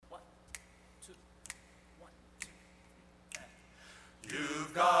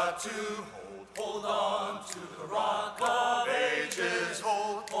to hold on to the rock of ages.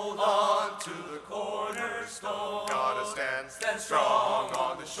 Hold on to the cornerstone. Gotta stand strong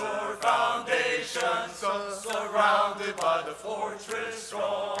on the sure foundation, surrounded by the fortress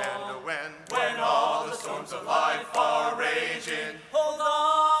strong. And when all the storms of life are raging, hold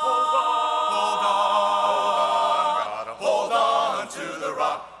on to the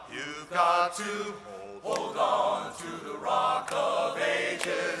rock. you've got to Hold on to the rock of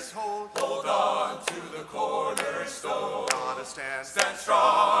ages. Hold on to the cornerstone. gotta stand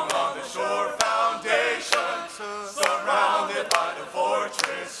strong on the sure foundation, surrounded by the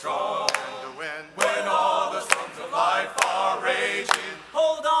fortress strong. And When all the storms of life are raging,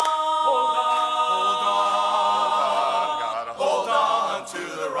 hold on to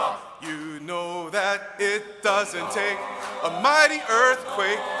the rock. you know that it doesn't take a mighty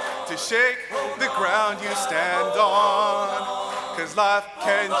earthquake to shake the ground you stand on. 'Cause life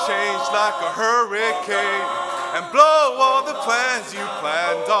can change like a hurricane and blow all the plans you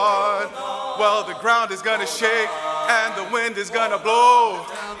planned on. Well, the ground is gonna shake and the wind is gonna blow.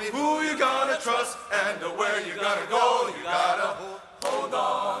 Who you gonna trust and where you gonna go? You gotta hold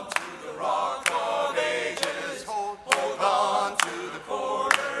on to the rock of ages. Hold on to the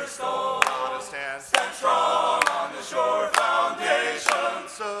cornerstone. Gotta stand Stand strong on the sure foundation,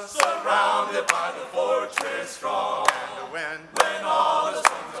 surrounded by the fortress strong. and When all the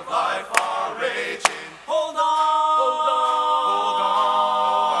storms of life are raging, hold on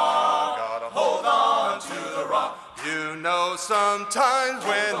to the rock. you know sometimes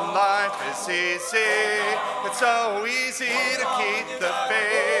when life is easy, it's so easy to keep the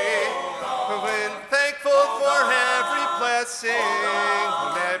faith. But when thankful for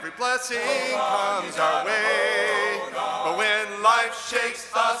every blessing comes our way. But when life shakes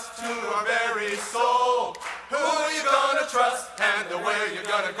us to our very soul, who you gonna trust and where you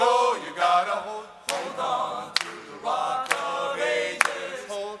gonna go? You gotta hold on to the rock of ages.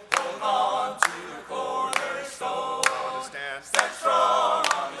 Hold on to the cornerstone. Stand strong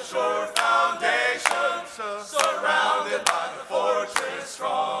on the sure foundation, surrounded by the fortress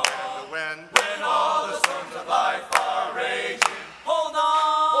strong.